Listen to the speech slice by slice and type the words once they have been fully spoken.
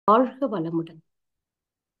வாழ்க வளமுடன்.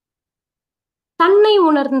 தன்னை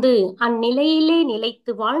உணர்ந்து அந்நிலையிலே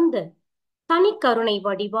நிலைத்து வாழ்ந்த தனிக்கருணை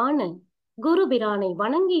வடிவான குருபிரானை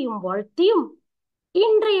வணங்கியும் வாழ்த்தியும்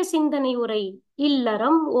இன்றைய சிந்தனை உரை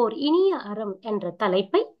இல்லறம் ஓர் இனிய அறம் என்ற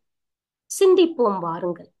தலைப்பை சிந்திப்போம்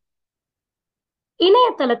வாருங்கள்.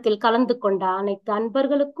 இணையதளத்தில் கலந்து கொண்ட அனைத்து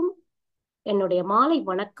அன்பர்களுக்கும் என்னுடைய மாலை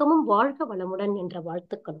வணக்கமும் வாழ்க வளமுடன் என்ற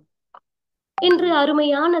வாழ்த்துக்களும். இன்று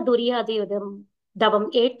அருமையான துரியாதேவம் தவம்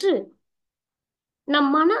ஏற்று நம்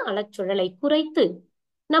மன அலச்சுழலை குறைத்து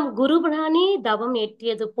நம் குருபனானே தவம்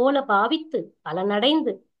ஏற்றியது போல பாவித்து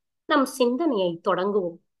பலனடைந்து நம் சிந்தனையை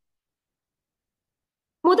தொடங்குவோம்.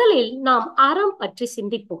 முதலில் நாம் அறம் பற்றி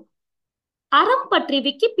சிந்திப்போம். அறம் பற்றி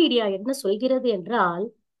விக்கிபீடியா என்ன சொல்கிறது என்றால்,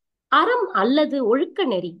 அறம் அல்லது ஒழுக்க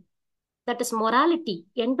நெறி, தட் இஸ் மொராலிட்டி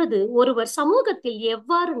என்பது ஒருவர் சமூகத்தில்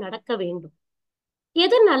எவ்வாறு நடக்க வேண்டும்,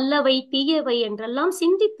 எது நல்லவை தீயவை என்றெல்லாம்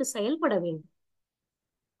சிந்தித்து செயல்பட வேண்டும்.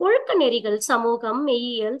 ஒழுக்க நெறிகள் சமூகம்,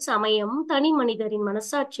 மெய்யியல், சமயம், தனி மனிதரின்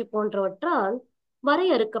மனசாட்சி போன்றவற்றால்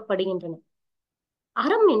வரையறுக்கப்படுகின்றன.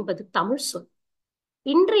 அறம் என்பது தமிழ் சொல்.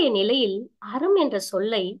 இன்றைய நிலையில் அறம் என்ற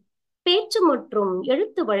சொல்லை பேச்சு மற்றும்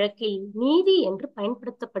எழுத்து வழக்கில் நீதி என்று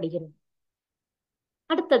பயன்படுத்தப்படுகிறது.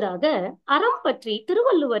 அடுத்ததாக அறம் பற்றி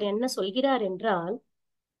திருவள்ளுவர் என்ன சொல்கிறார் என்றால்,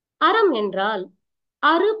 அறம் என்றால்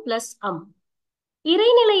அறு பிளஸ் அம்.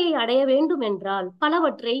 இறைநிலையை அடைய வேண்டும் என்றால்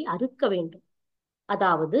பலவற்றை அறுக்க வேண்டும்.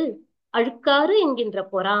 அதாவது அழுக்காறு என்கின்ற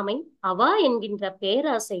பொறாமை, அவா என்கின்ற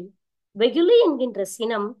பேராசை, வெகுளி என்கின்ற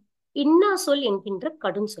சினம், இன்னா சொல் என்கின்ற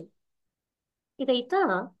கடும் சொல்.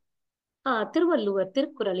 இதைத்தான் திருவள்ளுவர்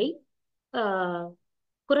திருக்குறளில்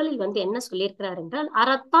குறளில் என்ன சொல்லியிருக்கிறார் என்றால்,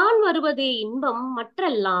 அறத்தான் வருவதே இன்பம்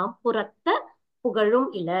மற்றெல்லாம் புறத்த புகழும்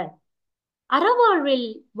இல. அறவாழ்வில்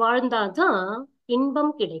வாழ்ந்தாதான்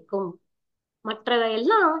இன்பம் கிடைக்கும்,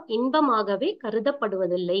 மற்றவையெல்லாம் இன்பமாகவே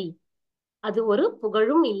கருதப்படுவதில்லை, அது ஒரு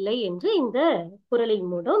புகழும் இல்லை என்று இந்த குறளின்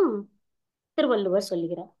மூலம் திருவள்ளுவர்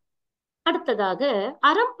சொல்கிறார். அடுத்ததாக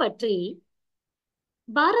அறம் பற்றி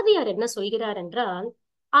பாரதியார் என்ன சொல்கிறார் என்றால்,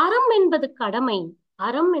 அறம் என்பது கடமை,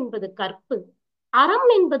 அறம் என்பது கற்பு, அறம்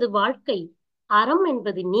என்பது வாழ்க்கை, அறம்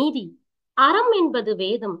என்பது நீதி, அறம் என்பது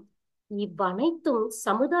வேதம், இவ்வனைத்தும்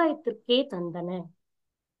சமுதாயத்திற்கே தந்தன.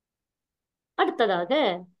 அடுத்ததாக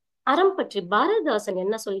அறம் பற்றி பாரதிதாசன்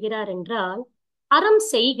என்ன சொல்கிறார் என்றால், அறம்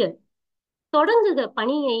செய்க, தொடங்குக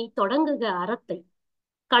பணியை, தொடங்குக அறத்தை,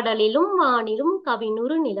 கடலிலும் வானிலும்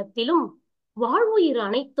கவினுறு நிலத்திலும் வாழ்வுயிர்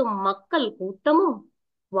அனைத்தும் மக்கள் கூட்டமும்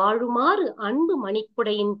வாழுமாறு அன்பு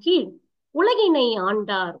மணிக்குடையின் கீழ் உலகினை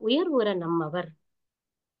ஆண்டார் உயர்வுற நம்மவர்.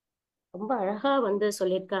 ரொம்ப அழகா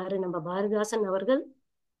சொல்லியிருக்காரு நம்ம பாரதிதாசன் அவர்கள்.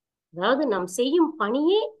 அதாவது நாம் செய்யும்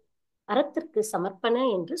பணியே அறத்திற்கு சமர்ப்பண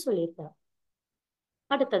என்று சொல்லியிருக்கார்.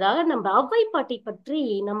 அடுத்ததாக நம்ம ஔவை பாட்டி பற்றி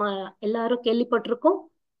நம்ம எல்லாரும் கேள்விப்பட்டிருக்கோம்.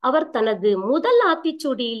 அவர் தனது முதல்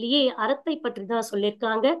ஆத்திச்சூடியிலேயே அறத்தை பற்றி தான்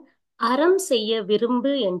சொல்லியிருக்காங்க, அறம் செய்ய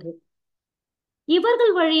விரும்பு என்று.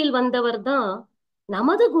 இவர்கள் வழியில் வந்தவர் தான்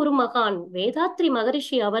நமது குருமகான் வேதாத்ரி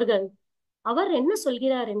மகரிஷி அவர்கள். அவர் என்ன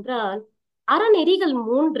சொல்கிறார் என்றால், அறநெறிகள்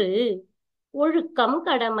 3: ஒழுக்கம்,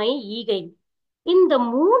 கடமை, ஈகை. இந்த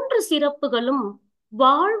 3 சிறப்புகளும்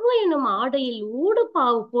வாழ்வு எனும் ஆடையில்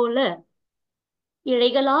ஊடுபாவு போல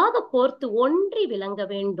இழைகளாக கோர்த்து ஒன்றி விளங்க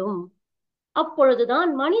வேண்டும். அப்பொழுதுதான்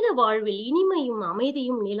மனித வாழ்வில் இனிமையும்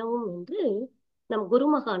அமைதியும் நிலவும் என்று நம்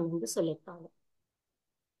குருமகான் சொல்லியிருக்காங்க.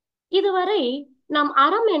 இதுவரை நாம்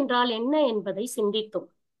அறம் என்றால் என்ன என்பதை சிந்தித்தோம்.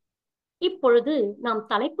 இப்பொழுது நாம்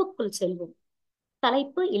தலைப்புக்குள் செல்வோம்.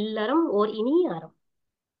 தலைப்பு இல்லறம் ஓர் இனிய அறம்.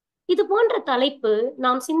 இது போன்ற தலைப்பு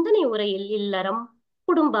நாம் சிந்தனை உரையில் இல்லறம்,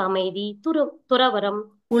 குடும்ப அமைதி, துறவரம்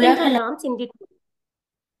என்றெல்லாம் சிந்தித்தோம்.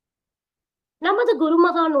 நமது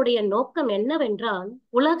குருமகானுடைய நோக்கம் என்னவென்றால்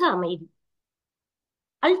உலக அமைதி.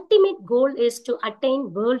 Ultimate goal is to attain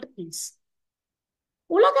world piece.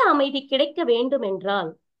 உலக அமைதி கிடைக்க வேண்டும்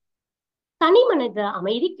என்றால் தனி மனித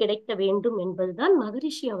அமைதி கிடைக்க வேண்டும் என்பதுதான்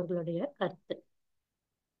மகரிஷி அவர்களுடைய கருத்து.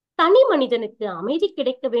 தனி மனிதனுக்கு அமைதி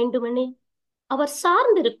கிடைக்க வேண்டுமெனில் அவர்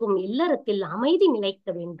சார்ந்திருக்கும் இல்லறத்தில் அமைதி நிலைக்க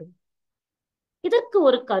வேண்டும். இதற்கு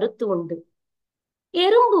ஒரு கருத்து உண்டு.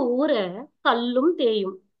 எறும்பு ஊற கல்லும்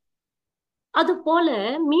தேயும். அதுபோல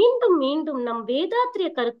மீண்டும் மீண்டும் நம் வேதாத்திரிய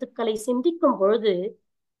கருத்துக்களை சிந்திக்கும் பொழுது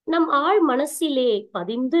நம் ஆழ் மனசிலே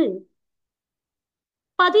பதிந்து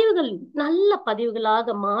பதிவுகள் நல்ல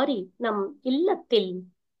பதிவுகளாக மாறி நம் இல்லத்தில்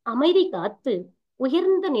அமைதி காத்து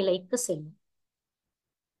உயர்ந்த நிலைக்கு செல்லும்.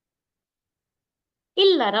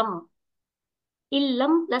 இல்லறம்,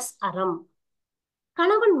 இல்லம் பிளஸ் அறம்.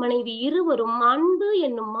 கணவன் மனைவி இருவரும் அன்பு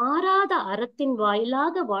என்னும் மாறாத அறத்தின்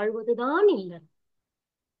வாயிலாக வாழ்வதுதான் இல்லறம்.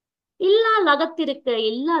 இல்லால் அகத்திருக்க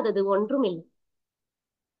இல்லாதது ஒன்றும் இல்லை.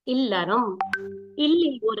 இல்லறம்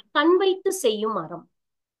இல்லில் ஒரு கண் வைத்து செய்யும் அறம்.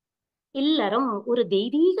 இல்லறம் ஒரு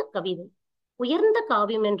தெய்வீக கவிதை, உயர்ந்த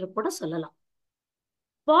காவியம் என்று கூட சொல்லலாம்.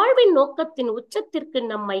 வாழ்வின் நோக்கத்தின் உச்சத்திற்கு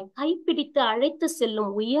நம்மை கைப்பிடித்து அழைத்து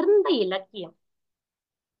செல்லும் உயர்ந்த இலக்கியம்.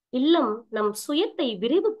 இல்லம் நம் சுயத்தை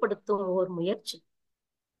விரிவுபடுத்தும் ஓர் முயற்சி.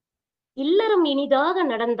 இல்லறம் இனிதாக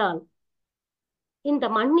நடந்தால் இந்த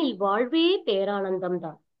மண்ணில் வாழ்வே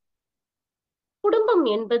பேரானந்தம்தான். குடும்பம்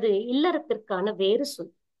என்பது இல்லறத்திற்கான வேறு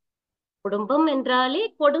சொல். குடும்பம் என்றாலே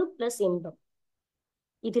கொடு பிளஸ் இன்பம்.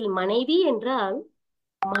 இதில் மனைவி என்றால்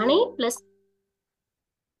மனை பிளஸ்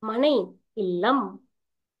மனை, இல்லம்.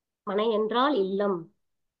 மனை என்றால் இல்லம்,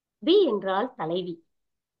 வி என்றால் தலைவி.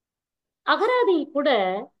 அகராதியில் கூட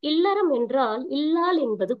இல்லறம் என்றால் இல்லால்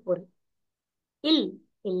என்பது பொருள். இல்,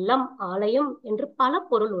 இல்லம், ஆலயம் என்று பல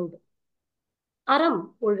பொருள் உண்டு. அறம்,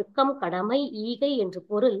 ஒழுக்கம், கடமை, ஈகை என்று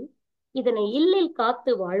பொருள். இதனை இல்லில்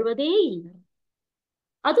காத்து வாழ்வதே இல்லறம்.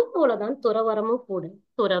 அதுபோலதான் துறவறமும் கூட.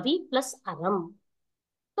 துறவி பிளஸ் அறம்.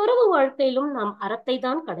 துறவு வாழ்க்கையிலும் நாம் அறத்தை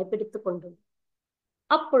தான் கடைபிடித்துக் கொண்டோம்.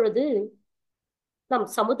 அப்பொழுது நம்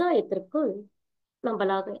சமுதாயத்திற்கு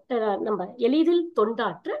நம்ம எளிதில்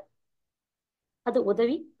தொண்டாற்ற அது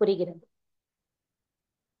உதவி புரிகிறது.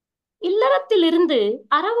 இல்லறத்திலிருந்து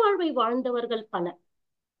அறவாழ்வை வாழ்ந்தவர்கள் பலர்.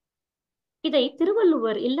 இதை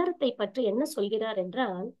திருவள்ளுவர் இல்லறத்தை பற்றி என்ன சொல்கிறார்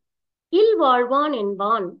என்றால், இல் வாழ்வான்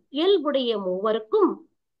என்பான் இயல்புடைய மூவருக்கும்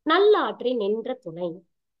நல்லாற்றி நின்ற துணை.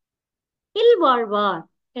 இல் வாழ்வார்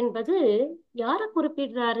என்பது யாரை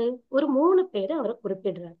குறிப்பிடுறாரு? ஒரு 3 பேரை அவரை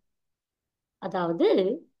குறிப்பிடுறாரு. அதாவது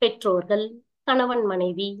பெற்றோர்கள், கணவன்,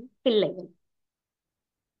 மனைவி, பிள்ளைகள்.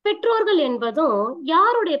 பெற்றோர்கள் என்பதும்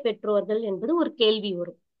யாருடைய பெற்றோர்கள் என்பது ஒரு கேள்வி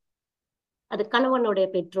வரும். அது கணவனுடைய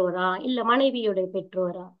பெற்றோரா இல்ல மனைவியுடைய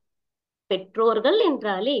பெற்றோரா? பெற்றோர்கள்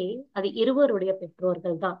என்றாலே அது இருவருடைய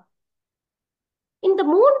பெற்றோர்கள் தான். இந்த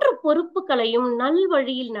 3 பொறுப்புகளையும்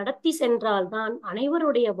நல்வழியில் நடத்தி சென்றால்தான்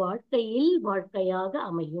அனைவருடைய வாழ்க்கையில் வாழ்க்கையாக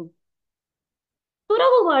அமையும்.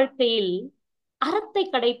 துறவு வாழ்க்கையில் அறத்தை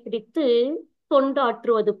கடைபிடித்து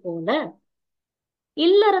தொண்டாற்றுவது போல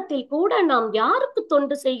இல்லறத்தில் கூட நாம் யாருக்கு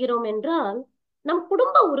தொண்டு செய்கிறோம் என்றால் நம்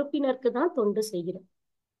குடும்ப உறுப்பினருக்கு தான் தொண்டு செய்கிறோம்.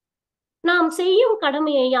 நாம் செய்யும்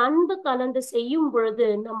கடமையை அன்பு கலந்து செய்யும் பொழுது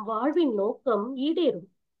நம் வாழ்வின் நோக்கம் ஈடேறும்.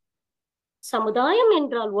 சமுதாயம்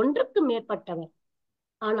என்றால் ஒன்றுக்கு மேற்பட்டவர்.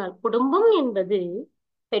 ஆனால் குடும்பம் என்பது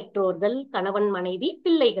பெற்றோர்கள், கணவன், மனைவி,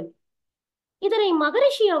 பிள்ளைகள். இதனை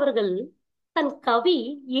மகரிஷி அவர்கள் தன் கவி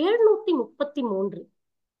 733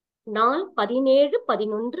 நாள்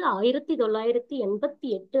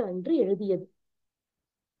 17/11/1988 அன்று எழுதியது.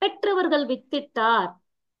 பெற்றவர்கள் வித்திட்டார்,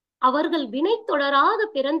 அவர்கள் வினை தொடராக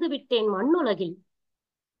பிறந்து விட்டேன் மண்ணுலகில்.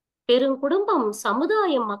 பெருங்குடும்பம்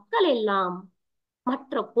சமுதாயம் மக்கள் எல்லாம்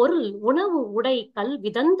மற்ற பொருள் உணவு உடை கல்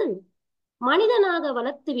விதந்து மனிதனாக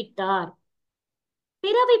வளர்த்து விட்டார்.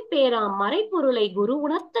 பிறவி பேராம் மறைபொருளை குரு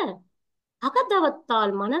உணர்த்த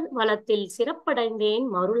அகதவத்தால் மன வளத்தில் சிறப்படைந்தேன்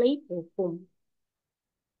மருளை போக்கும்.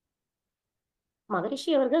 மகரிஷி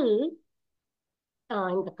அவர்கள்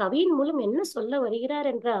இந்த கவியின் மூலம் என்ன சொல்ல வருகிறார்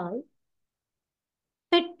என்றால்,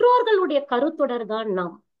 பெற்றோர்களுடைய கருத்தொடர் தான்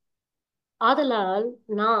நாம். ஆதலால்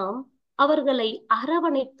நாம் அவர்களை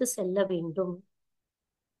அரவணைத்து செல்ல வேண்டும்.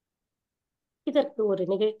 இதற்கு ஒரு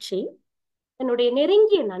நிகழ்ச்சி. என்னுடைய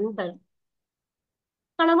நெருங்கிய நண்பர்,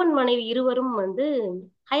 கணவன் மனைவி இருவரும்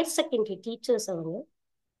ஹையர் செகண்டரி டீச்சர்ஸ். அவங்க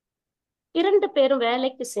 2 பேரும்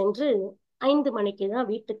வேலைக்கு சென்று 5 மணிக்கு தான்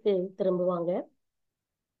வீட்டுக்கு திரும்புவாங்க.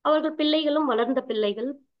 அவர்கள் பிள்ளைகளும் வளர்ந்த பிள்ளைகள்,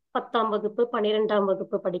 10ஆம் வகுப்பு 12ஆம்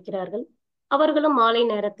வகுப்பு படிக்கிறார்கள். அவர்களும் மாலை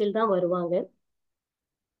நேரத்தில் தான் வருவாங்க.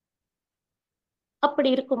 அப்படி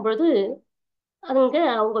இருக்கும் பொழுது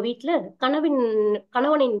அவங்க வீட்டுல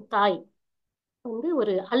கணவனின் தாய்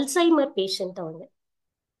ஒரு அல்சைமர் பேஷண்ட். அவங்க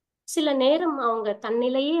சில நேரம் அவங்க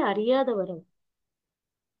தன்னிலையே அறியாதவர்.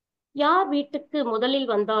 யார் வீட்டுக்கு முதலில்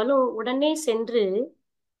வந்தாலும் உடனே சென்று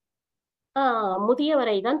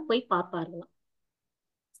முதியவரை தான் போய் பார்ப்பார்களாம்.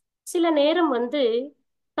 சில நேரம்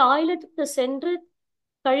டாய்லெட்டுக்கு சென்று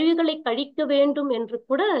கழிவுகளை கழிக்க வேண்டும் என்று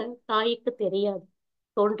கூட தாய்க்கு தெரியாது,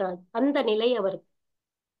 தோன்றாது. அந்த நிலை அவருக்கு.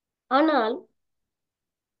 ஆனால்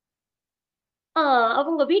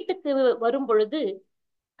அவங்க வீட்டுக்கு வரும் பொழுது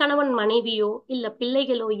கணவன் மனைவியோ இல்ல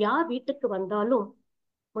பிள்ளைகளோ யார் வீட்டுக்கு வந்தாலும்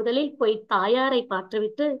முதலில் போய் தாயாரை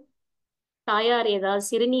பார்த்துவிட்டு, தாயார் ஏதாவது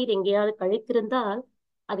சிறுநீர் எங்கேயாவது கழித்திருந்தால்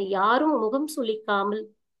அது யாரும் முகம் சுளிக்காமல்,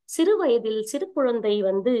 சிறு வயதில் சிறு குழந்தை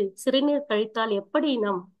சிறுநீர் கழித்தால் எப்படி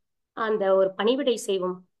நாம் அந்த ஒரு பணிவிடை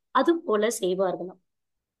செய்வோம், அது போல செய்வார்களாம்.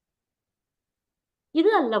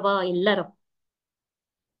 இது அல்லவா இல்லறம்?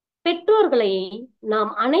 பெற்றோர்களை நாம்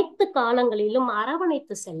அனைத்து காலங்களிலும்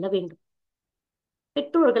அரவணைத்து செல்ல வேண்டும்.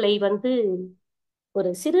 பெற்றோர்களை ஒரு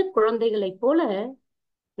சிறு குழந்தைகளைப் போல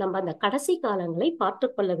நம்ம அந்த கடைசி காலங்களை பார்த்து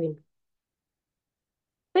கொள்ள வேண்டும்.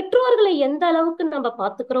 பெற்றோர்கள் குழந்தைகளை எந்த அளவுக்கு நம்ம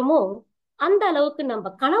பாத்துக்கிறோமோ அந்த அளவுக்கு நம்ம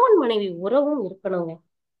கணவன் மனைவி உறவும் இருக்கணுங்க.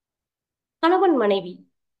 கணவன் மனைவி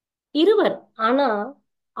இருவர், ஆனா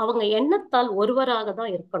அவங்க எண்ணத்தால் ஒருவராக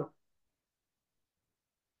தான் இருக்கணும்.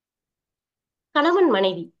 கணவன்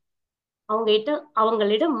மனைவி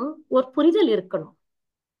அவங்களிடம் ஒரு புரிதல் இருக்கணும்.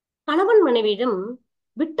 கணவன் மனைவியிடம்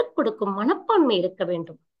விட்டுக் கொடுக்கும் மனப்பான்மை இருக்க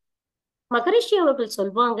வேண்டும். மகரிஷி அவர்கள்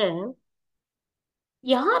சொல்வாங்க,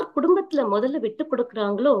 யார் குடும்பத்துல முதல்ல விட்டு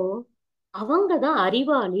கொடுக்கறாங்களோ அவங்கதான்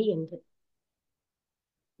அறிவாளி என்று.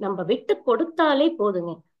 நம்ம விட்டு கொடுத்தாலே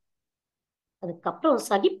போதுங்க. அதுக்கப்புறம்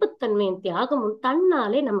சகிப்புத்தன்மையின் தியாகமும்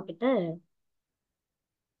தன்னாலே நம்ம கிட்ட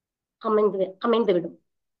அமைந்து விடும்.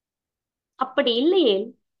 அப்படி இல்லையே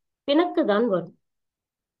பிணக்குதான் வரும்.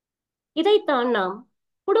 இதைத்தான் நாம்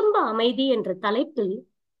குடும்ப அமைதி என்ற தலைப்பில்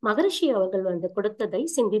மகரிஷி அவர்கள் கொடுத்ததை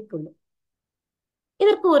சிந்தித்துள்ளோம்.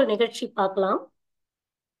 இதற்கு ஒரு நிகழ்ச்சி பார்க்கலாம்.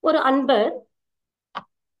 ஒரு அன்பர்,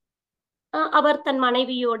 அவர் தன்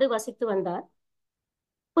மனைவியோடு வசித்து வந்தார்.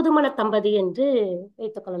 புதுமண தம்பதி என்று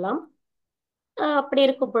வைத்துக் கொள்ளலாம். அப்படி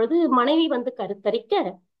இருக்கும் பொழுது மனைவி கருத்தரிக்க,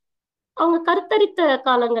 அவங்க கருத்தரித்த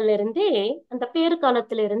காலங்கள்ல இருந்தே, அந்த பேறு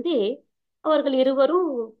காலத்திலிருந்தே அவர்கள் இருவரும்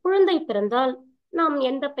குழந்தை பிறந்தால் நாம்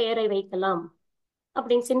எந்த பெயரை வைக்கலாம்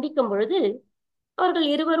அப்படின்னு சிந்திக்கும் பொழுது அவர்கள்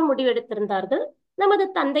இருவரும் முடிவெடுத்திருந்தார்கள், நமது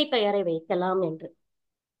தந்தை பெயரை வைக்கலாம் என்று.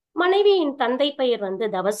 மனைவியின் தந்தை பெயர்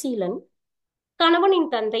தவசீலன், கணவனின்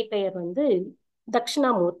தந்தை பெயர்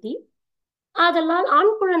தட்சிணாமூர்த்தி. ஆதலால்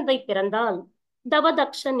ஆண் குழந்தை பிறந்தால்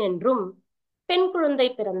தவதக்ஷன் என்றும், பெண் குழந்தை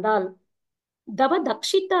பிறந்தால்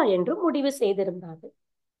தவதக்ஷிதா என்றும் முடிவு செய்திருந்தார்கள்.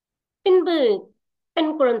 பின்பு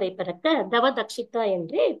பெண் குழந்தை பிறக்க தவதக்ஷிதா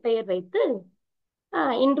என்றே பெயர் வைத்து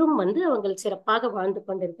இன்றும் அவங்கள் சிறப்பாக வாழ்ந்து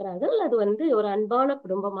கொண்டிருக்கிறார்கள். அது ஒரு அன்பான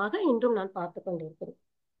குடும்பமாக இன்றும் நான் பார்த்து கொண்டிருக்கிறேன்.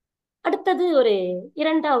 அடுத்தது ஒரு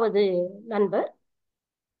இரண்டாவது நண்பர்,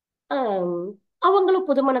 அவங்களும்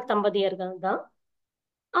புதுமண தம்பதியர்கள் தான்.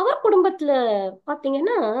 அவர் குடும்பத்துல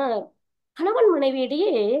பாத்தீங்கன்னா கணவன்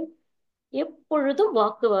மனைவியிடையே எப்பொழுதும்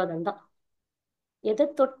வாக்குவாதம் தான். எதை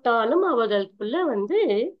தொட்டாலும் அவர்களுக்குள்ள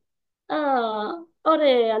ஆஹ் ஒரு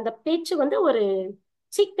அந்த பேச்சு ஒரு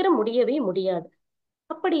சீக்கிரம் முடியவே முடியாது.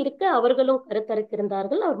 அப்படி இருக்க அவர்களும்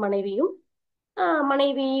கருத்தரித்திருந்தார்கள். அவர் மனைவியும்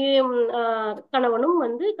கணவனும்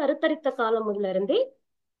கருத்தரித்த காலம் முதல்ல இருந்தே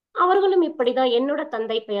அவர்களும் இப்படிதான், என்னோட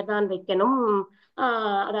தந்தை பெயர் தான் வைக்கணும்,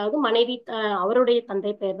 அதாவது மனைவி அவருடைய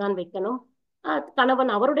தந்தை பெயர் தான் வைக்கணும்,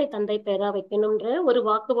 கணவன் அவருடைய தந்தை பெயரா வைக்கணும்ன்ற ஒரு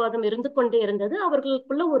வாக்குவாதம் இருந்து கொண்டே இருந்தது.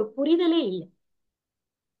 அவர்களுக்குள்ள ஒரு புரிதலே இல்லை.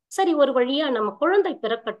 சரி, ஒரு வழியா நம்ம குழந்தை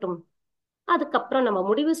பிறக்கட்டும், அதுக்கப்புறம் நம்ம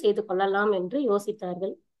முடிவு செய்து கொள்ளலாம் என்று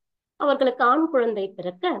யோசித்தார்கள். அவர்களுக்கு ஆண் குழந்தை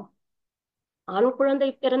பிறக்க, ஆண் குழந்தை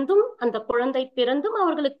பிறந்தும் அந்த குழந்தை பிறந்தும்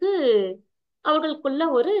அவர்களுக்குள்ள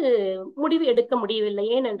ஒரு முடிவு எடுக்க முடியவில்லை.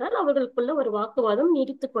 ஏனென்றால் அவர்களுக்குள்ள ஒரு வாக்குவாதம்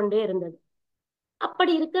நீடித்து கொண்டே இருந்தது.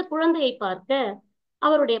 அப்படி இருக்க குழந்தையை பார்க்க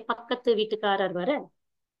அவருடைய பக்கத்து வீட்டுக்காரர் வர,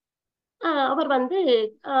 அவர்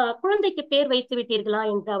குழந்தைக்கு பேர் வைத்து விட்டீர்களா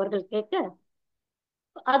என்று அவர்கள் கேட்க,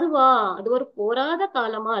 அதுவா, அது ஒரு போராத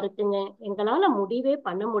காலமா இருக்குங்க, எங்களால முடிவே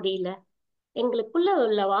பண்ண முடியல, எங்களுக்குள்ள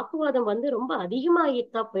உள்ள வாக்குவாதம் ரொம்ப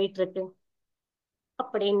அதிகமாகிட்டா போயிட்டு இருக்கு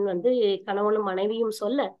அப்படின்னு கணவனும் மனைவியும்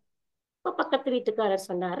சொல்ல, பக்கத்து வீட்டுக்காரர்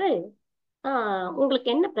சொன்னாரு, உங்களுக்கு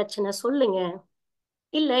என்ன பிரச்சனை சொல்லுங்க.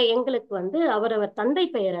 இல்ல, எங்களுக்கு அவரவர் தந்தை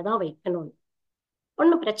பெயரை தான் வைக்கணும்.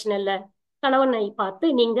 ஒன்னும் பிரச்சனை இல்ல, கணவனை பார்த்து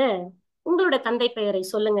நீங்க உங்களோட தந்தை பெயரை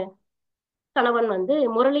சொல்லுங்க. கணவன்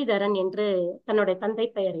முரளிதரன் என்று தன்னுடைய தந்தை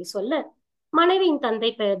பெயரை சொல்ல, மனைவியின் தந்தை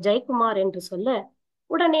பெயர் ஜெயக்குமார் என்று சொல்ல,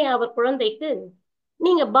 உடனே அவர் குழந்தைக்கு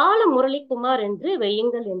நீங்க பால முரளிக்குமார் என்று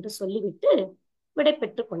வையுங்கள் என்று சொல்லிவிட்டு விடை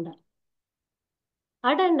பெற்று கொண்டார்.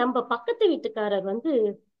 அட, நம்ம பக்கத்து வீட்டுக்காரர்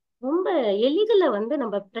ரொம்ப எளிதில்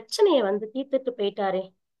நம்ம பிரச்சனையை தீர்த்துட்டு போயிட்டாரே,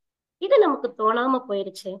 இது நமக்கு தோணாம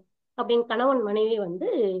போயிருச்சு அப்படின்னு கணவன் மனைவி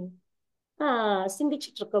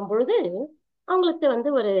சிந்திச்சுட்டு இருக்கும் பொழுது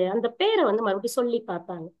அவங்களுக்கு ஒரு அந்த பேரை மறுபடியும் சொல்லி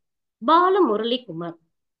பார்த்தாங்க. பால முரளிக்குமார்.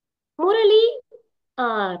 முரளி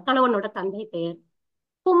கணவனோட தந்தை பெயர்,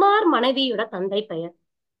 குமார் மனைவியோட தந்தை பெயர்,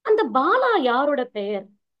 அந்த பாலா யாரோட பெயர்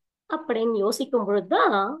அப்படின்னு யோசிக்கும்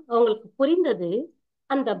பொழுதுதான் அவங்களுக்கு புரிந்தது,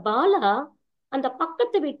 அந்த பாலா அந்த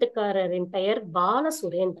பக்கத்து வீட்டுக்காரரின் பெயர் பால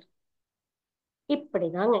சுரேந்தர்.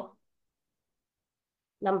 இப்படிதாங்க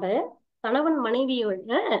நம்ம கணவன் மனைவியோட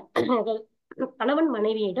கணவன்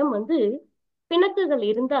மனைவியிடம் பிணக்குகள்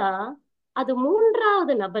இருந்தா அது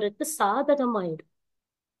மூன்றாவது நபருக்கு சாதகமாயிடும்.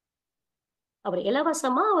 அவர்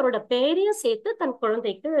இலவசமா அவரோட பெயரையும் சேர்த்து தன்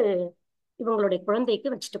குழந்தைக்கு, இவங்களுடைய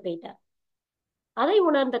குழந்தைக்கு வச்சுட்டு போயிட்டார். அதை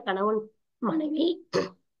உணர்ந்த கணவன் மனைவி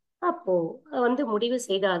அப்போ முடிவு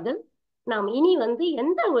செய்தார்கள், நாம் இனி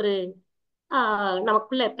எந்த ஒரு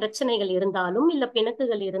நமக்குள்ள பிரச்சனைகள் இருந்தாலும் இல்ல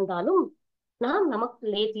பிணக்குகள் இருந்தாலும் நாம்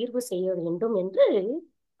நமக்குள்ளே தீர்வு செய்ய வேண்டும் என்று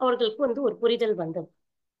அவர்களுக்கு ஒரு புரிதல் வந்தது.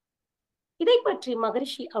 இதை பற்றி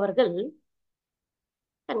மகரிஷி அவர்கள்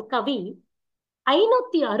தன் கவி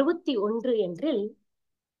 561 என்றில்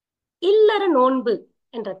இல்லற நோன்பு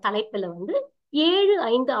என்ற தலைப்புல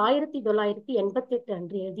 7/5/1988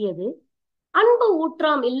 அன்று எழுதியது. அன்பு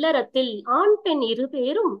ஊற்றாம் இல்லறத்தில் ஆண் பெண்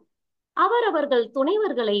இருபேரும் அவரவர்கள்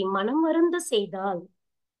துணைவர்களை மனம் வருந்த செய்தால்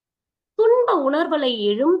துன்ப உணர்வலை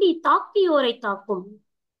எழும்பி தாக்கியோரை தாக்கும்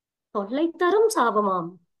தொல்லை தரும் சாபமாம்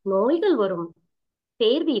நோய்கள் வரும்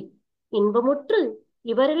தேர்வீர் இன்பமுற்று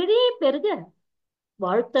இவரிடையே பெருக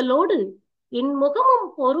வாழ்த்தலோடு இன்முகமும்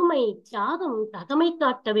பொறுமை தியாகம் தகமை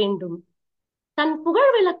காட்ட வேண்டும். தன்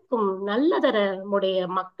புகழ் விளக்கும் நல்லதர முடைய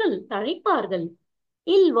மக்கள் தழைப்பார்கள்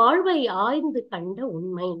இல் வாழ்வை ஆய்ந்து கண்ட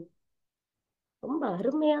உண்மை. ரொம்ப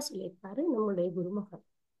அருமையா சொல்லியிருப்பாரு நம்முடைய குருமகன்.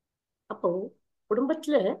 அப்போ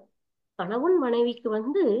குடும்பத்துல கணவன் மனைவிக்கு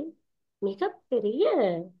மிகப்பெரிய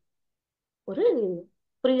ஒரு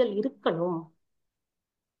புரிதல் இருக்கணும்.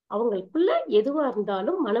 அவங்களுக்குள்ள எதுவா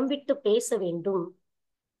இருந்தாலும் மனம் விட்டு பேச வேண்டும்.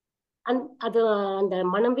 அது அந்த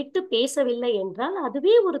மனம் விட்டு பேசவில்லை என்றால்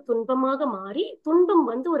அதுவே ஒரு துன்பமாக மாறி துன்பம்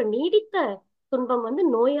ஒரு நீடித்த துன்பம்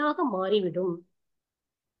நோயாக மாறிவிடும்.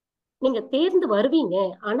 நீங்க தேர்ந்து வருவீங்க,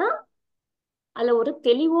 ஆனா அதுல ஒரு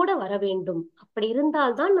தெளிவோட வர வேண்டும். அப்படி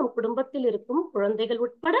இருந்தால்தான் நம் குடும்பத்தில் இருக்கும் குழந்தைகள்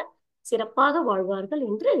உட்பட சிறப்பாக வாழ்வார்கள்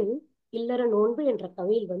என்று இல்லற நோன்பு என்ற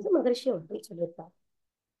கவியில் மகரிஷி அவர்கள் சொல்லியிருக்கார்.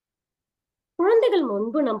 குழந்தைகள்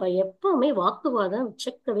முன்பு நம்ம எப்பவுமே வாக்குவாதம்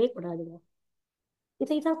வச்சுக்கவே கூடாதுங்க.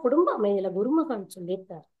 இதைதான் குடும்ப அமைதியில குருமகான்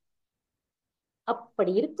சொல்லியிருக்கார்.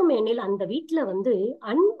 அப்படி இருக்கும் எனில் அந்த வீட்டுல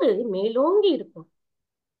அன்பு மேலோங்கி இருக்கும்.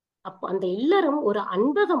 அப்ப அந்த இல்லறம் ஒரு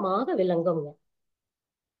அன்பகமாக விளங்குங்க.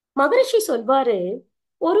 மகரிஷி சொல்வாரு,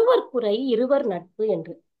 ஒருவர் குறை இருவர் நட்பு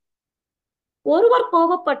என்று. ஒருவர்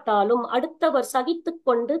கோபப்பட்டாலும் அடுத்தவர் சகித்துக்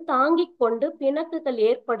கொண்டு தாங்கிக் கொண்டு பிணக்குகள்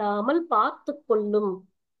ஏற்படாமல் பார்த்து கொள்ளும்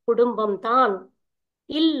குடும்பம் தான்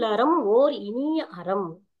இல்லறம் ஓர் இனிய அறம்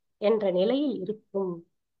என்ற நிலையில் இருக்கும்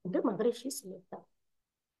என்று மகரிஷி சொல்லிட்டார்.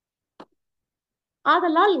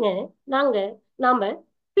 ஆதலால்ங்க நாம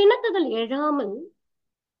பிணக்குகள் எழாமல்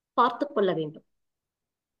பார்த்து கொள்ள வேண்டும்.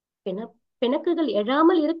 பிணக்குகள்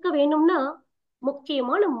எழாமல் இருக்க வேணும்னா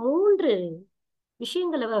முக்கியமான 3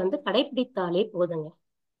 விஷயங்களை கடைபிடித்தாலே போதுங்க.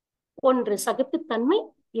 1 சகிப்புத்தன்மை,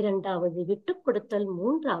 2வது விட்டு கொடுத்தல்,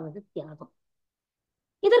 3வது தியாகம்.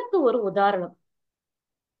 இதற்கு ஒரு உதாரணம்.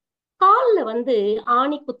 கால்ல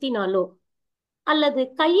ஆணி குத்தினாலோ அல்லது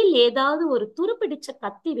கையில் ஏதாவது ஒரு துருப்பிடிச்ச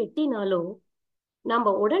கத்தி வெட்டினாலோ நம்ம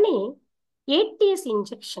உடனே ஏடிஎஸ்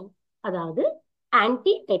இன்ஜெக்ஷன், அதாவது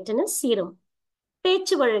ஆன்டி டெட்டனஸ் சீரம்,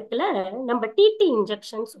 பேச்சு வழக்குல நம்ம டிடி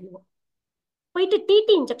இன்ஜெக்ஷன் சொல்லுவோம். போயிட்டு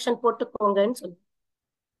டிடி இன்ஜெக்ஷன் போட்டுக்கோங்கன்னு சொல்லுவோம்.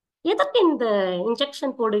 எதற்கு இந்த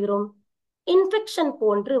இன்ஜெக்ஷன் போடுகிறோம்? இன்ஃபெக்ஷன்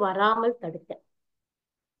போன்று வராமல் தடுக்க.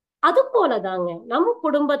 அது போலதாங்க நம்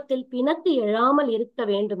குடும்பத்தில் பிணக்கு எழாமல் இருக்க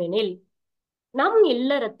வேண்டுமெனில் நம்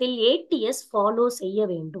இல்லறத்தில் ஏடிஎஸ் ஃபாலோ செய்ய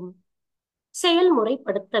வேண்டும்,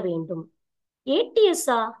 செயல்முறைப்படுத்த வேண்டும்.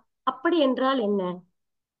 ஏடிஎஸ்ஆ அப்படி என்றால் என்ன?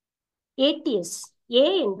 ஏடிஎஸ், ஏ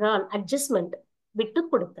என்றால் அட்ஜஸ்ட்மெண்ட், விட்டு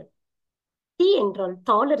கொடுத்தல். டி என்றால்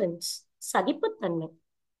டாலரன்ஸ், சகிப்புத்தன்மை.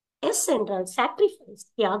 எஸ் என்றால் சாக்ரிஃபைஸ்,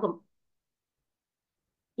 தியாகம்.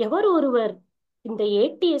 எவர் ஒருவர் இந்த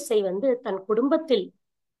ஏடிஎஸ்ஐ தன் குடும்பத்தில்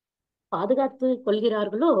பாதுகாத்து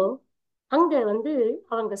கொள்கிறார்களோ அங்க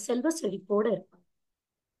அவங்க செல்வ செழிப்போட இருப்பாங்க.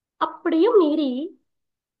 அப்படியும் மீறி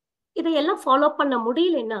இதையெல்லாம் ஃபாலோ பண்ண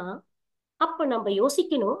முடியலன்னா அப்ப நம்ம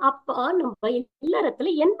யோசிக்கணும், அப்ப நம்ம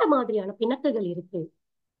இல்லறத்துல எந்த மாதிரியான பிணக்குகள் இருக்கு,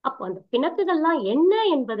 அப்ப அந்த பிணக்குகள்லாம் என்ன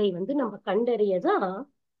என்பதை நம்ம கண்டறியதான்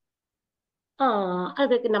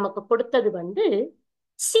அதுக்கு நமக்கு கொடுத்தது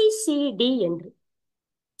சிசிடி என்று.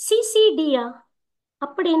 சிசிடியா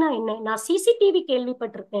அப்படின்னா என்ன? நான் சிசிடிவி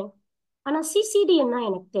கேள்விப்பட்டிருக்கேன், ஆனா சிசிடி என்ன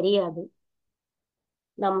எனக்கு தெரியாது.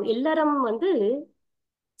 நம் இல்லறம்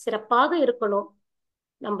சிறப்பாக இருக்கணும்.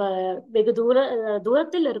 நம்ம வெகு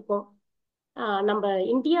தூரத்தில் இருக்கோம். நம்ம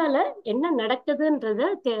இந்தியால என்ன நடக்குதுன்றத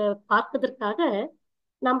பார்ப்பதற்காக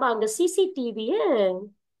நம்ம அங்க சிசிடிவிய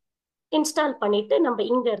இன்ஸ்டால் பண்ணிட்டு நம்ம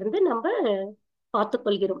இங்க இருந்து நம்ம பார்த்து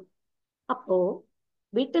கொள்கிறோம். அப்போ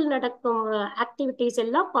வீட்டில் நடக்கும் ஆக்டிவிட்டிஸ்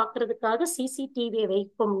எல்லாம் பார்க்கறதுக்காக சிசிடிவியை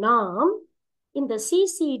வைக்கும் நாம் இந்த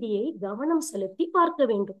சிசிடியை கவனம் செலுத்தி பார்க்க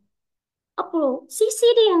வேண்டும். அப்போ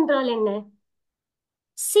சிசிடி என்றால் என்ன?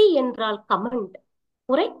 சி என்றால் கமெண்ட்,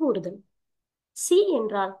 குறை கூறுதல். சி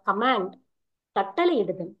என்றால் கமாண்ட்,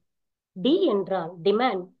 கட்டளையிடுதல். டி என்றால்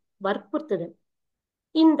டிமாண்ட், வற்புறுத்துதல்.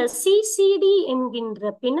 இந்த சிசிடி என்கின்ற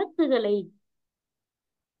பிணக்குகளை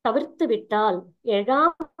தவிர்த்து விட்டால்,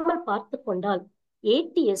 எழாமல் பார்த்து கொண்டால்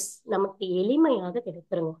ஏடிஎஸ் நமக்கு எளிமையாக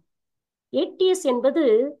கிடைக்கிறோம். ஏடிஎஸ் என்பது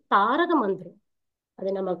தாரக மந்திரம்.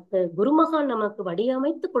 அது நமக்கு குருமகான் நமக்கு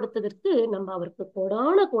வடிவமைத்து கொடுத்ததற்கு நம்ம அவருக்கு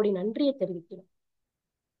கோடான கோடி நன்றியை தெரிவிக்கிறோம்.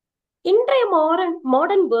 இன்றைய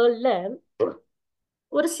மாடர்ன் வேர்ல்ட்ல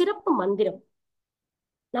ஒரு சிறப்பு மந்திரம்.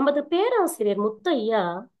 நமது பேராசிரியர் முத்தையா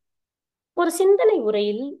ஒரு சிந்தனை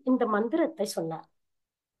உரையில் இந்த மந்திரத்தை சொன்னார்.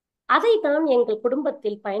 அதை தான் எங்கள்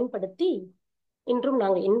குடும்பத்தில் பயன்படுத்தி இன்றும்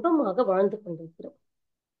நாங்கள் இன்பமாக வாழ்ந்து கொண்டிருக்கிறோம்.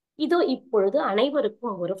 இதோ இப்பொழுது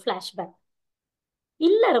அனைவருக்கும் ஒரு பிளாஷ்பேக்.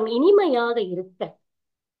 இல்லறம் இனிமையாக இருக்க,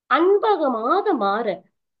 அன்பகமாக மாற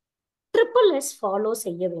ட்ரிபிள் எஸ் ஃபாலோ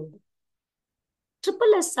செய்ய வேண்டும்.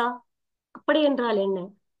 ட்ரிபிள் எஸ்ஸா? அப்படி என்றால் என்ன?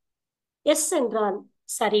 எஸ் என்றால்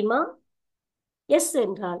சரிமா, எஸ்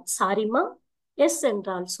என்றால் சாரிமா, எஸ்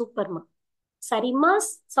என்றால் சூப்பர்மா. சரிமா,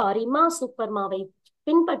 சாரிமா, சூப்பர்மாவை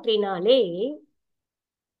பின்பற்றினாலே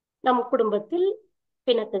நம் குடும்பத்தில்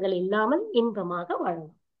பிணக்குகள் இல்லாமல் இன்பமாக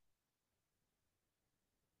வாழலாம்.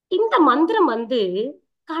 இந்த மந்திரம்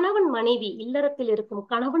கணவன் மனைவி, இல்லறத்தில் இருக்கும்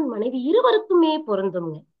கணவன் மனைவி இருவருக்குமே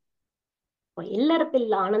பொருந்துங்க.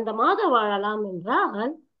 இல்லறத்தில் ஆனந்தமாக வாழலாம்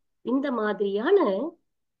என்றால் இந்த மாதிரியான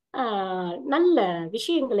நல்ல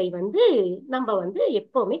விஷயங்களை நம்ம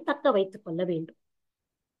எப்பவுமே தக்க வைத்துக் கொள்ள வேண்டும்.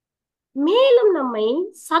 மேலும் நம்மை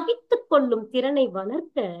சகித்துக் கொள்ளும் திறனை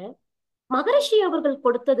வளர்க்க மகரிஷி அவர்கள்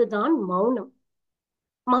கொடுத்ததுதான் மௌனம்.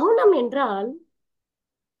 மௌனம் என்றால்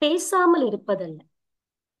பேசாமல் இருப்பதல்ல.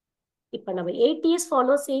 இப்ப நம்ம ஏடிஎஸ்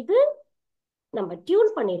ஃபாலோ செய்து நம்ம டியூன்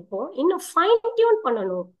பண்ணிருப்போம், இன்னும் ஃபைன் டியூன்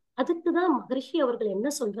பண்ணணும். அதுக்குதான் மகரிஷி அவர்கள் என்ன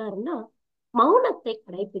சொல்றாருன்னா, மௌனத்தை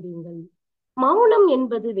கடைபிடிங்கள். மௌனம்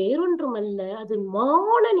என்பது வேறொன்றுமல்ல, அது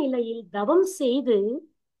மௌன நிலையில் தவம் செய்து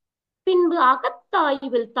பின்பு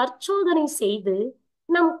அகத்தாய்வில் தற்சோதனை செய்து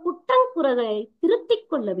நம் குற்றங்குறைகளை திருத்திக்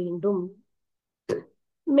கொள்ள வேண்டும்.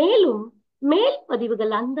 மேலும் மேல்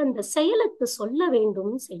பதிவுகள் அந்தந்த செயலுக்கு சொல்ல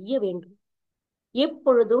வேண்டும், செய்ய வேண்டும்.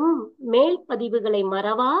 எப்பொழுதும் மேல் பதிவுகளை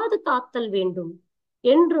மறவாது காத்தல் வேண்டும்,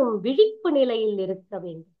 என்றும் விழிப்பு நிலையில் இருக்க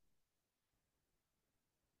வேண்டும்.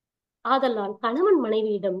 ஆதலால் கணவன்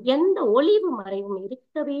மனைவியிடம் எந்த ஒளிவு மறைவும்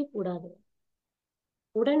இருக்கவே கூடாது.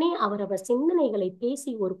 உடனே அவரவர் சிந்தனைகளை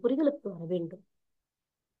பேசி ஒரு புரிதலுக்கு வர வேண்டும்.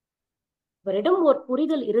 அவரிடம் ஒரு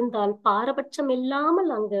புரிதல் இருந்தால் பாரபட்சம் இல்லாமல்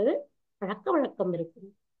அங்கு பழக்க வழக்கம் இருக்கும்.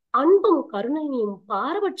 அன்பும் கருணையும்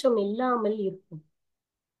பாரபட்சம் இல்லாமல் இருக்கும்.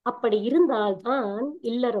 அப்படி இருந்தால்தான்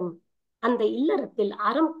இல்லறம், அந்த இல்லறத்தில்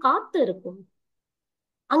அறம் காத்து இருக்கும்.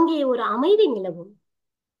 அங்கே ஒரு அமைதி நிலவும்.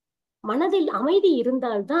 மனதில் அமைதி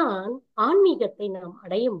இருந்தால்தான் ஆன்மீகத்தை நாம்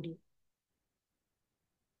அடைய முடியும்.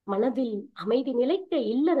 மனதில் அமைதி நிலைக்க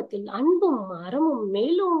இல்லறத்தில் அன்பும் அறமும்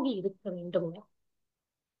மேலோங்கி இருக்க வேண்டும்.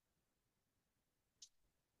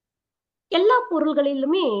 எல்லா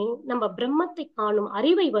பொருள்களிலுமே நம்ம பிரம்மத்தை காணும்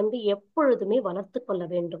அறிவை எப்பொழுதுமே வளர்த்து கொள்ள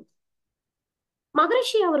வேண்டும்.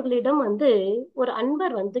 மகரிஷி அவர்களிடம் ஒரு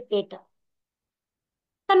அன்பர் கேட்டார்,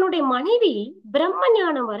 தன்னுடைய மனைவி பிரம்ம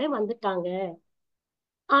ஞானம் வரை வந்துட்டாங்க,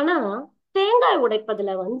 ஆனா தேங்காய்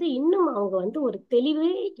உடைப்பதுல இன்னும் அவங்க ஒரு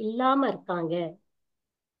தெளிவே இல்லாம இருக்காங்க.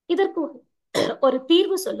 இதற்கு ஒரு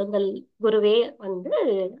தீர்வு சொல்லுங்கள் குருவே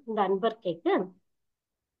இந்த அன்பர் கேட்க,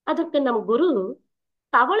 அதற்கு நம் குரு,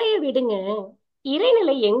 கவலையை விடுங்க,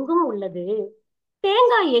 இறைநிலை எங்கும் உள்ளது.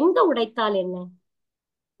 தேங்காய் எங்க உடைத்தால் என்ன?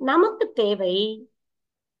 நமக்கு தேவை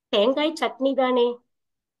தேங்காய் சட்னி தானே.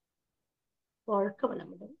 வாழ்க்கை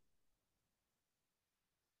வளமுடன்.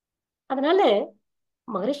 அதனால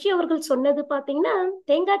மகரிஷி அவர்கள் சொன்னது பாத்தீங்கன்னா,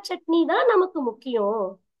 தேங்காய் சட்னி தான் நமக்கு முக்கியம்.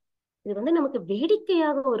 இது நமக்கு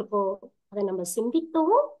வேடிக்கையாக இருக்கும். அதை நம்ம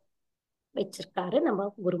சிந்திக்கவும் வச்சிருக்காரு நம்ம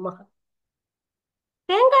குருமகன்.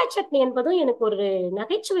 தேங்காய் சட்னி என்பதும் எனக்கு ஒரு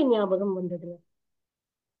நகைச்சுவை ஞாபகம் வந்தது.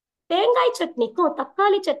 தேங்காய் சட்னிக்கும்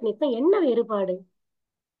தக்காளி சட்னிக்கும் என்ன வேறுபாடு?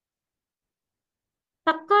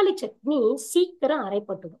 தக்காளி சட்னி சீக்கிரம்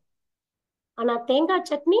அரைப்பட்டுடும், ஆனா தேங்காய்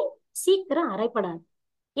சட்னி சீக்கிரம் அரைப்படாது.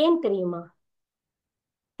 ஏன் தெரியுமா?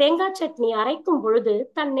 தேங்காய் சட்னி அரைக்கும் பொழுது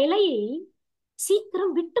தன் நிலையை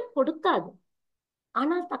சீக்கிரம் விட்டு கொடுக்காது.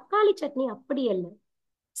 ஆனால் தக்காளி சட்னி அப்படி அல்ல,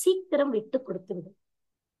 சீக்கிரம் விட்டு கொடுத்து விடும்.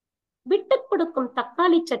 விட்டு கொடுக்கும்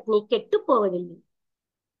தக்காளி சட்னி கெட்டு போவதில்லை.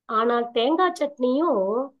 ஆனால் தேங்காய் சட்னியும்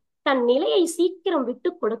தன் நிலையை சீக்கிரம் விட்டு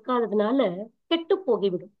கொடுக்காததுனால கெட்டு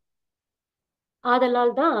போகிவிடும்.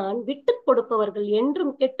 ஆதலால் தான் விட்டு கொடுப்பவர்கள்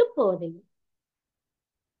என்றும் கெட்டு போவதில்லை.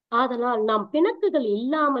 ஆதலால் நாம் பிணக்குகள்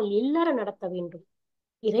இல்லாமல் இல்லற நடத்த வேண்டும்.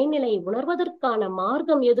 இறைநிலை உணர்வதற்கான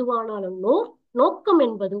மார்க்கம் எதுவானாலும் நோக்கம்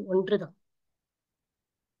என்பது ஒன்றுதான்.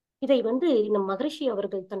 இதை நம் மகரிஷி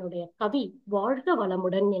அவர்கள் தன்னுடைய கவி வாழ்க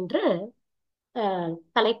வளமுடன் என்ற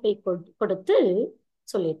தலைப்பை கொடுத்து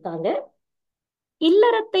சொல்லியிருக்காங்க.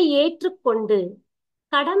 இல்லறத்தை ஏற்றுக்கொண்டு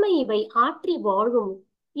கடமை இவை ஆற்றி வாழும்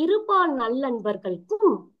இருபால்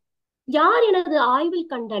நல்லன்பர்களுக்கும் யார் எனது ஆய்வில்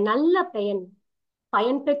கண்ட நல்ல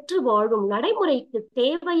பயன் பெற்று வாழும் நடைமுறைக்கு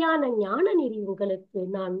தேவையான ஞான நெறி உங்களுக்கு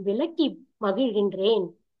நான் விளக்கி மகிழ்கின்றேன்.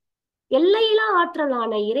 எல்லையில்லா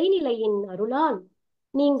ஆற்றலான இறைநிலையின் அருளால்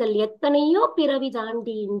நீங்கள் எத்தனையோ பிறவி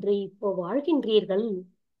தாண்டி இன்று இப்போ வாழ்கின்றீர்கள்.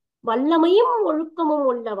 வல்லமையும் ஒழுக்கமும்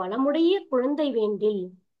உள்ள வளமுடைய குழந்தை வேண்டில்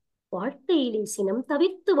வாழ்க்கையிலே சினம்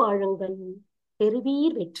தவிர்த்து வாழுங்கள்,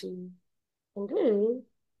 பெறுவீர் வெற்றி என்று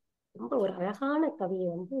ரொம்ப ஒரு அழகான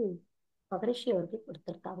கவியை மகரிஷி அவர்கள்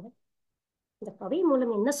கொடுத்திருக்காங்க. இந்த கவி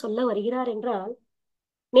மூலம் என்ன சொல்ல வருகிறார் என்றால்,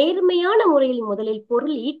 நேர்மையான முறையில் முதலில்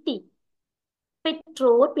பொருள் ஈட்டி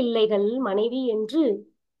பெற்றோர் பிள்ளைகள் மனைவி என்று,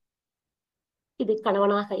 இது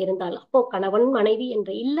கணவனாக இருந்தால் அப்போ கணவன் மனைவி என்ற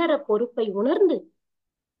இல்லற பொறுப்பை உணர்ந்து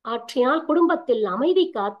ஆற்றினால் குடும்பத்தில் அமைதி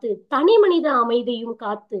காத்து தனி மனித அமைதியும்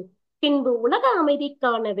காத்து பின்பு உலக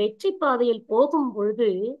அமைதிக்கான வெற்றி பாதையில் போகும் பொழுது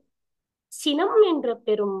சினம் என்ற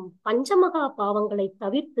பெரும் பஞ்சமகா பாவங்களை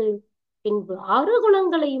தவிர்த்து பின்பு ஆறு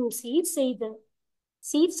குணங்களையும்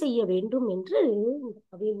சீர் செய்ய வேண்டும் என்று இந்த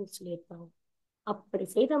கவியில் சொல்லியிருக்காங்க. அப்படி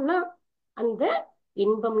செய்தோம்னா அந்த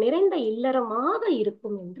இன்பம் நிறைந்த இல்லறமாக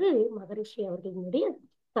இருக்கும் என்று மகரிஷி அவர்களினுடைய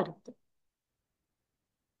கருத்து.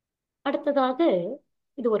 அடுத்ததாக,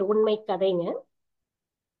 இது ஒரு உண்மை கதைங்க.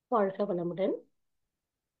 வாழ்க வளமுடன்.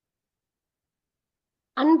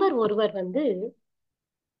 அன்பர் ஒருவர்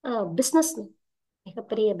பிஸ்னஸ்மேன்,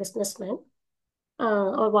 மிகப்பெரிய பிஸ்னஸ்மேன்.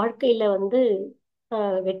 அவர் வாழ்க்கையில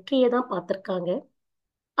வெற்றியை தான் பார்த்திருக்காங்க.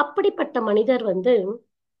 அப்படிப்பட்ட மனிதர்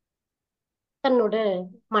தன்னோட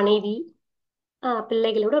மனைவி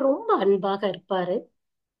பிள்ளைகளோட ரொம்ப அன்பாக இருப்பாரு.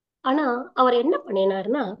 ஆனா அவர் என்ன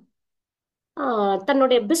பண்ணினாருன்னா,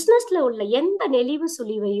 தன்னுடைய பிசினஸ்ல உள்ள எந்த நெளிவு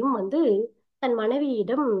சுழிவையும் தன்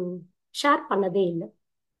மனைவியிடம் ஷேர் பண்ணதே இல்லை.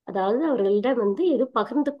 அதாவது அவர்களிடம் எது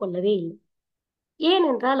பகிர்ந்து கொள்ளவே இல்லை.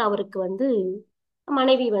 ஏனென்றால் அவருக்கு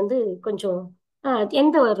மனைவி கொஞ்சம்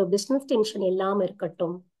எந்த ஒரு பிசினஸ் டென்ஷன் இல்லாம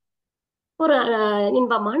இருக்கட்டும், ஒரு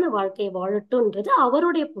இன்பமான வாழ்க்கையை வாழட்டும்ன்றது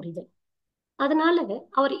அவருடைய புரிதல். அதனால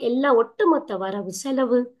அவர் எல்லா ஒட்டுமொத்த வரவு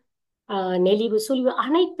செலவு நெளிவு சுழிவு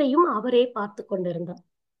அனைத்தையும் அவரே பார்த்து கொண்டிருந்தார்.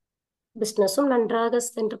 பிசினஸும் நன்றாக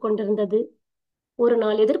சென்று கொண்டிருந்தது. ஒரு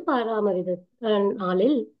நாள் எதிர்பாராம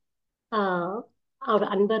நாளில் ஆஹ் அவர்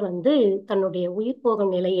அன்பர் தன்னுடைய உயிர்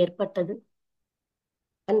போகும் நிலை ஏற்பட்டது.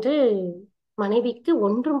 அன்று மனைவிக்கு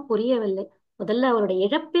ஒன்றும் புரியவில்லை. முதல்ல அவருடைய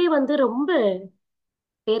இழப்பே ரொம்ப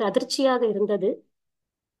பேரதிர்ச்சியாக இருந்தது.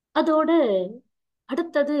 அதோடு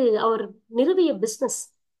அடுத்தது அவர் நிறுவிய பிசினஸ்,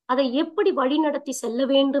 அதை எப்படி வழிநடத்தி செல்ல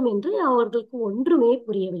வேண்டும் என்று அவர்களுக்கு ஒன்றுமே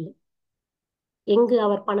புரியவில்லை. எங்கு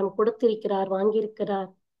அவர் பணம் கொடுத்திருக்கிறார், வாங்கியிருக்கிறார்,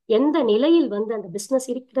 எந்த நிலையில் அந்த பிசினஸ்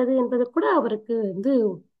இருக்கிறது என்பது கூட அவருக்கு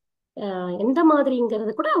எந்த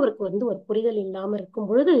மாதிரிங்கிறது கூட அவருக்கு ஒரு புரிதல் இல்லாம இருக்கும்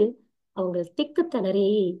பொழுது அவங்க திக்கு திணறி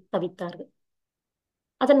தவித்தார்கள்.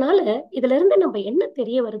 அதனால இதுல இருந்து நம்ம என்ன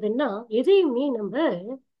தெரிய வருதுன்னா, எதையுமே நம்ம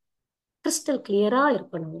கிறிஸ்டல் கிளியரா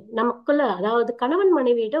இருக்கணும் நமக்குள்ள. அதாவது கணவன்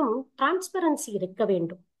மனைவியிடம் டிரான்ஸ்பரன்சி இருக்க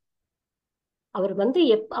வேண்டும். அவர்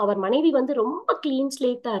அவர் மனைவி ரொம்ப கிளீன்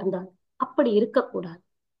ஸ்லேட்டா இருந்தாங்க, அப்படி இருக்கக்கூடாது.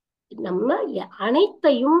 நம்ம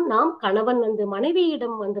அனைத்தையும் நாம் கணவன்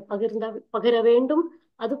மனைவியிடம் பகிர வேண்டும்.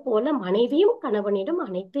 அது போல மனைவியும் கணவனிடம்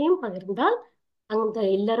அனைத்தையும் பகிர்ந்தால் அந்த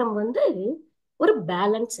இல்லறம் ஒரு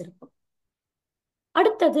பேலன்ஸ் இருக்கும்.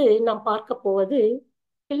 அடுத்தது நாம் பார்க்க போவது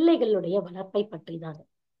பிள்ளைகளுடைய வளர்ப்பை பற்றி தான்.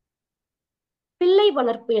 பிள்ளை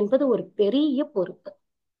வளர்ப்பு என்பது ஒரு பெரிய பொறுப்பு.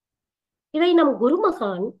 இதை நம்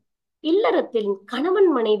குருமகான் இல்லறத்தில் கணவன்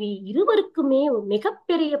மனைவி இருவருக்குமே ஒரு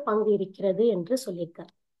மிகப்பெரிய பங்கு இருக்கிறது என்று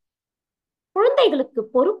சொல்லியிருக்கார். குழந்தைகளுக்கு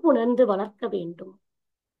பொறுப்புணர்ந்து வளர்க்க வேண்டும்.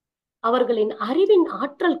 அவர்களின் அறிவின்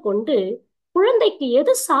ஆற்றல் கொண்டு குழந்தைக்கு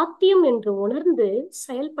எது சாத்தியம் என்று உணர்ந்து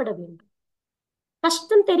செயல்பட வேண்டும்.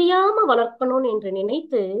 கஷ்டம் தெரியாம வளர்க்கணும் என்று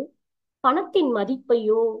நினைத்து பணத்தின்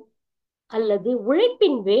மதிப்பையோ அல்லது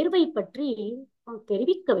உழைப்பின் வேர்வை பற்றி நாம்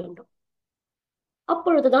தெரிவிக்க வேண்டும்.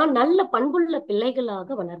 அப்பொழுதுதான் நல்ல பண்புள்ள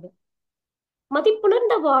பிள்ளைகளாக வளர்வர்.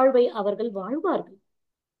 மதிப்புணர்ந்த வாழ்வை அவர்கள் வாழ்வார்கள்.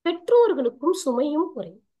 பெற்றோர்களுக்கும் சுமையும்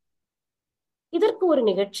குறையும். இதற்கு ஒரு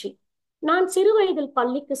நிகழ்ச்சி. நான் சிறு வயதில்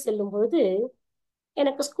பள்ளிக்கு செல்லும் பொழுது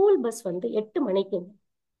எனக்கு ஸ்கூல் பஸ் 8 மணிக்கு,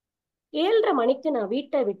 7:30 மணிக்கு நான்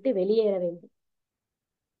வீட்டை விட்டு வெளியேற வேண்டும்.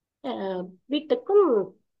 வீட்டுக்கும்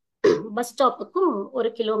பஸ் ஸ்டாப்புக்கும் 1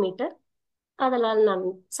 கிலோமீட்டர். அதனால் நான்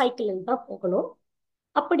சைக்கிளில் தான் போகணும்.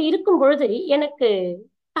 அப்படி இருக்கும் பொழுது எனக்கு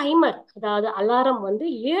டைமர், அதாவது அலாரம்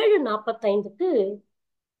 7:45க்கு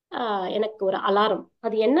எனக்கு ஒரு அலாரம்.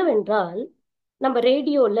 அது என்னவென்றால், நம்ம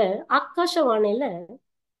ரேடியோல ஆகாஷவாணியில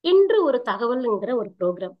இன்று ஒரு தகவல்ங்கிற ஒரு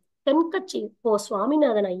ப்ரோக்ராம், தென்கட்சி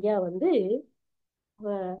சுவாமிநாதன் ஐயா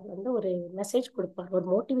ஒரு மெசேஜ் கொடுப்பார், ஒரு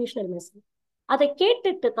மோட்டிவேஷனல் மெசேஜ். அதை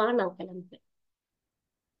கேட்டுட்டு தான் நான் கிளம்புவேன்.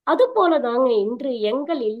 அது போலதாங்க இன்று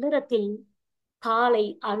எங்கள் இல்லறத்தில் காலை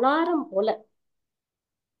அலாரம் போல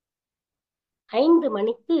 5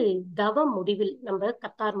 மணிக்கு தவ முடிவில் நம்ம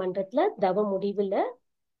கத்தார் மன்றத்துல தவ முடிவில்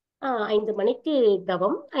 5 மணிக்கு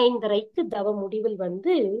தவம், 5:30க்கு தவ முடிவில்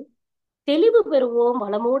வந்து தெளிவு பெறுவோம்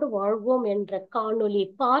வளமோடு வாழ்வோம் என்ற காணொளி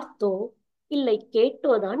பார்த்தோ இல்லை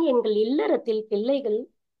கேட்டோதான் எங்கள் இல்லறத்தில் பிள்ளைகள்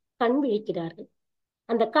கண் விழிக்கிறார்கள்.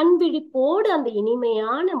 அந்த கண் விழிப்போடு அந்த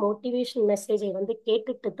இனிமையான மோட்டிவேஷன் மெசேஜை வந்து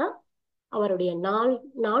கேட்டுட்டு தான் அவருடைய நாள்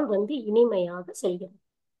நாள் வந்து இனிமையாக செல்கிறது.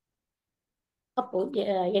 அப்போ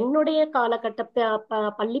என்னுடைய காலகட்ட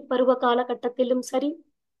பள்ளி பருவ காலகட்டத்திலும் சரி,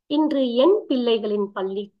 இன்று என் பிள்ளைகளின்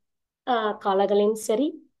பள்ளி காலங்களிலும் சரி,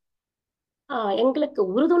 எங்களுக்கு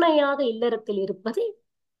உறுதுணையாக இல்லறத்தில் இருப்பது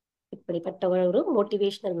இப்படிப்பட்ட ஒரு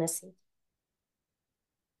மோட்டிவேஷனல் மெசேஜ்.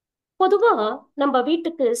 பொதுவா நம்ம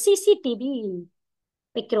வீட்டுக்கு சிசிடிவி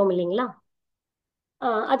வைக்கிறோம் இல்லைங்களா?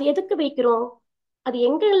 அது எதுக்கு வைக்கிறோம்? அது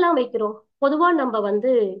எங்கெல்லாம் வைக்கிறோம்? பொதுவா நம்ம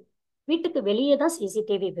வந்து வீட்டுக்கு வெளியே தான்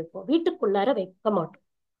சிசிடிவி வைப்போம், வீட்டுக்குள்ளார வைக்க மாட்டோம்.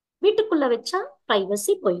 வீட்டுக்குள்ள வச்சா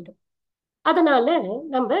பிரைவசி போயிடும். அதனால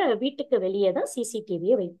நம்ம வீட்டுக்கு வெளியே தான்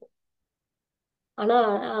சிசிடிவியை வைப்போம். ஆனா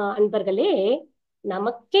அன்பர்களே,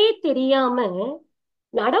 நமக்கே தெரியாம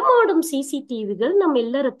நடமாடும் சிசிடிவிகள் நம்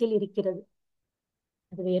இல்லறத்தில் இருக்கிறது.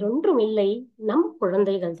 அது வேறொன்றும் இல்லை, நம்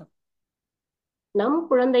குழந்தைகள் தான். நம்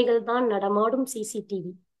குழந்தைகள் தான் நடமாடும்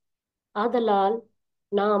சிசிடிவி. ஆதலால்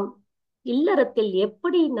நாம் இல்லறத்தில்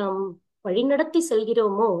எப்படி நாம் வழிநடத்தி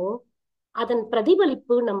செல்கிறோமோ அதன்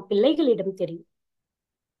பிரதிபலிப்பு நம் பிள்ளைகளிடம் தெரியும்.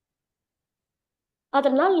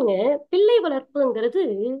 அதனாலங்க பிள்ளை வளர்ப்புங்கிறது,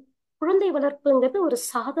 குழந்தை வளர்ப்புங்கிறது ஒரு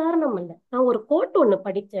சாதாரணம் அல்ல. நான் ஒரு கோட் ஒண்ணு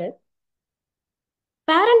படித்தேன்.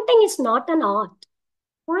 Parenting is not an art.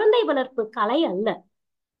 குழந்தை வளர்ப்பு கலை அல்ல.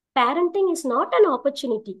 Parenting is not an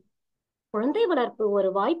opportunity. குழந்தை வளர்ப்பு ஒரு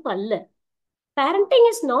வாய்ப்பு அல்ல. Parenting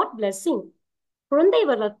is not blessing. குழந்தை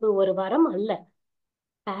வளர்ப்பு ஒரு வரம் அல்ல.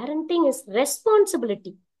 Parenting is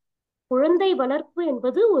responsibility. குழந்தை வளர்ப்பு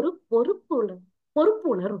என்பது ஒரு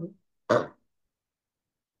பொறுப்புணர்வு.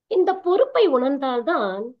 இந்த பொறுப்பை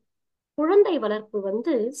உணர்ந்தால்தான் குழந்தை வளர்ப்பு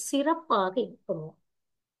வந்து சிறப்பாக இருக்கும்.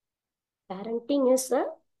 Parenting is a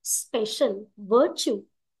special virtue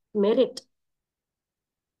merit.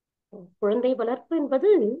 குழந்தை வளர்ப்பு என்பது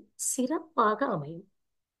சிறப்பாக அமையும்.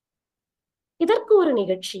 இதற்கு ஒரு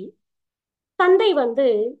நிகழ்ச்சி. தந்தை வந்து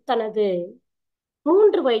தனது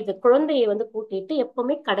 3 வயது குழந்தையை வந்து கூட்டிட்டு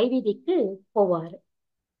எப்பவுமே கடைவீதிக்கு போவாரு.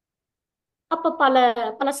 அப்ப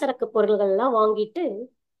பலசரக்கு பொருள்கள் எல்லாம் வாங்கிட்டு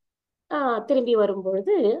திரும்பி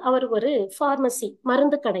வரும்பொழுது அவர் ஒரு பார்மசி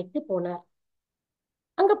மருந்து கடைக்கு போனார்.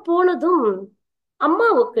 அங்க போனதும்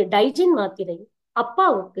அம்மாவுக்கு டைஜின் மாத்திரை,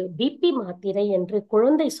 அப்பாவுக்கு பிபி மாத்திரை என்று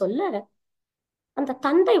குழந்தை சொல்ல அந்த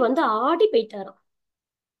தந்தை வந்து ஆடி போயிட்டாராம்.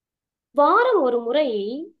 வாரம் ஒரு முறை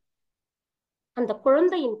அந்த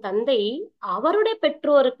குழந்தையின் தந்தை அவருடைய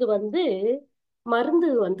பெற்றோருக்கு வந்து மருந்து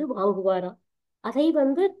வந்து வாங்குவாராம். அதை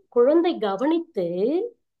வந்து குழந்தை கவனித்து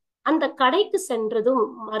அந்த கடைக்கு சென்றதும்,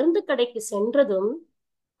 மருந்து கடைக்கு சென்றதும்,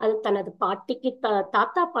 அது தனது பாட்டிக்கு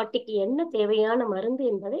தாத்தா பாட்டிக்கு என்ன தேவையான மருந்து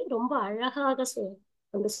என்பதை ரொம்ப அழகாக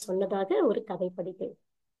வந்து சொன்னதாக ஒரு கதை படித்தேன்.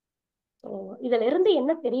 இதுல இருந்து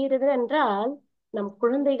என்ன தெரிகிறது என்றால், நம்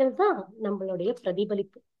குழந்தைகள் தான் நம்மளுடைய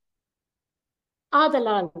பிரதிபலிப்பு.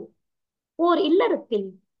 ஆதலால் ஓர் இல்லறத்தில்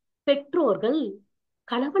பெற்றோர்கள்,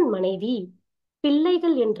 கணவன் மனைவி,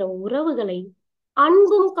 பிள்ளைகள் என்ற உறவுகளை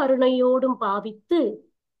அன்பும் கருணையோடும் பாவித்து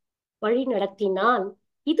வழி நடத்தினால்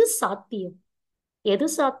இது சாத்தியம். எது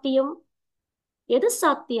சாத்தியம்? எது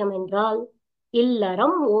சாத்தியம் என்றால்,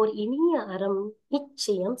 இல்லறம் ஓர் இனிய அறம்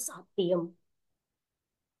நிச்சயம் சாத்தியம்.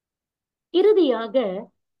 இறுதியாக,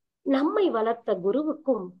 நம்மை வளர்த்த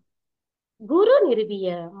குருவுக்கும் குரு நிறுவிய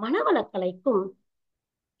மனவளக்கலைக்கும்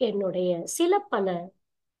என்னுடைய சில பல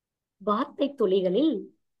வார்த்தை துளிகளில்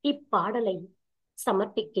இப்பாடலை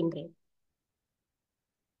சமர்ப்பிக்கின்றேன்.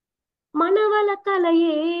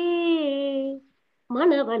 மனவளக்கலையே,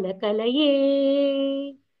 மனவளக்கலையே,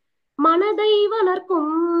 மனதை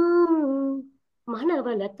வளர்க்கும்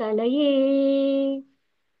மனவளக்கலையே,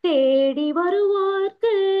 தேடி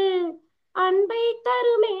வருவோர்க்கு அன்பை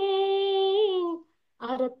தருமே,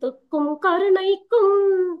 அறத்துக்கும் கருணைக்கும்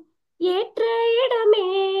ஏற்ற இடமே,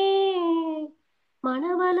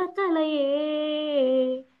 மனவளக்கலையே,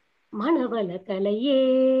 மனவளக்கலையே,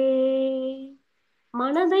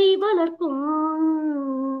 மனதை வளர்க்கும்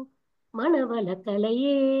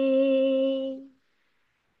மனவளக்கலையே.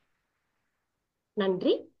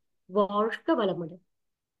 நன்றி. வாழ்க வளமுடன்.